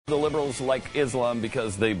The liberals like Islam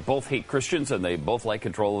because they both hate Christians and they both like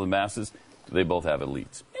control of the masses. They both have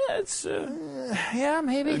elites. Yeah, it's yeah,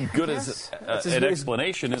 maybe as good as an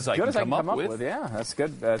explanation as I can come up with. Yeah, that's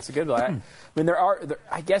good. That's a good one. I mean, there are,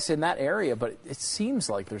 I guess, in that area, but it seems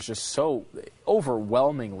like there's just so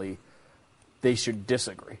overwhelmingly they should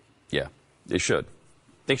disagree. Yeah, they should.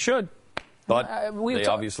 They should. But they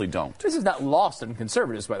obviously don't. This is not lost on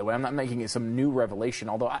conservatives, by the way. I'm not making it some new revelation,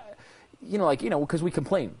 although, because we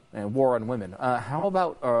complain, war on women. How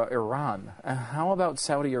about Iran? How about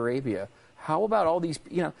Saudi Arabia? How about all these,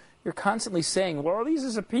 you're constantly saying, well,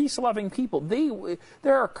 these are peace-loving people. There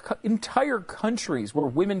are entire countries where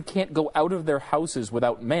women can't go out of their houses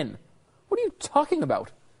without men. What are you talking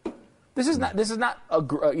about? This is not, it's not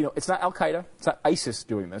Al-Qaeda, it's not ISIS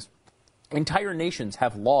doing this. Entire nations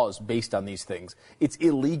have laws based on these things. It's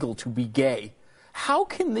illegal to be gay. How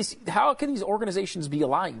can these organizations be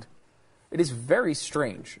aligned? It is very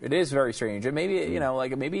strange. It is very strange. And maybe,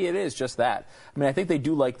 maybe it is just that. I mean, I think they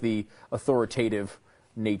do like the authoritative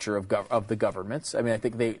nature of the governments. I mean, I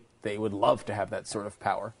think they would love to have that sort of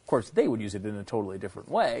power. Of course, they would use it in a totally different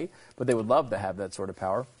way, but they would love to have that sort of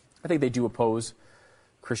power. I think they do oppose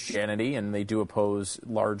Christianity, and they do oppose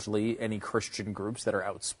largely any Christian groups that are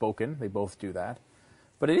outspoken. They both do that.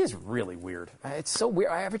 But it is really weird. It's so weird.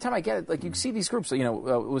 Every time I get it, like, you see these groups,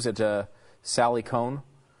 was it Sally Cohn,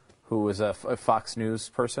 who was a Fox News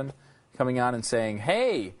person, coming on and saying,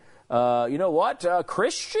 hey, you know what?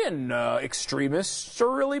 Christian extremists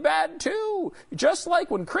are really bad, too. Just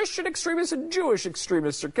like when Christian extremists and Jewish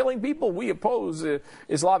extremists are killing people, we oppose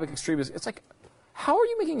Islamic extremists. It's like, how are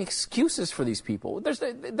you making excuses for these people?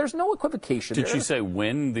 There's no equivocation. Did she say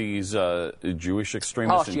when these Jewish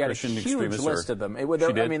extremists and Christian extremists? She had a huge list of them. She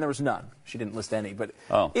did? I mean, there was none. She didn't list any. But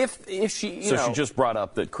if she, so she just brought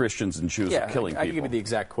up that Christians and Jews are killing people. I can give you the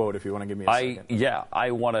exact quote if you want to give me a second. Yeah,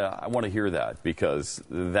 I want to hear that, because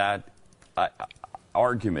that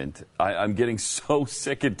argument, I'm getting so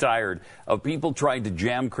sick and tired of people trying to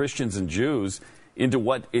jam Christians and Jews into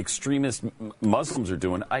what extremist Muslims are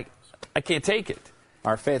doing. I can't take it.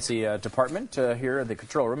 Our fancy department here in the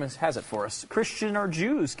control room has it for us. Christian or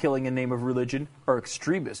Jews killing in name of religion are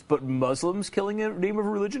extremists, but Muslims killing in name of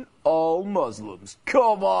religion? All Muslims.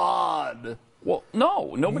 Come on! Well,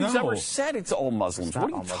 nobody's ever said it's all Muslims.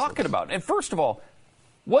 What are you talking about? And first of all,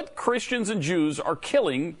 what Christians and Jews are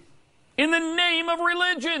killing in the name of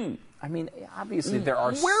religion? I mean, obviously there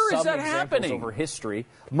are some examples happening over history.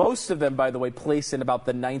 Most of them, by the way, place in about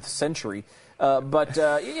the 9th century.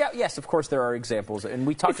 Yes, of course there are examples, and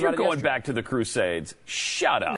we talked about it yesterday. If you're going back to the Crusades, shut up.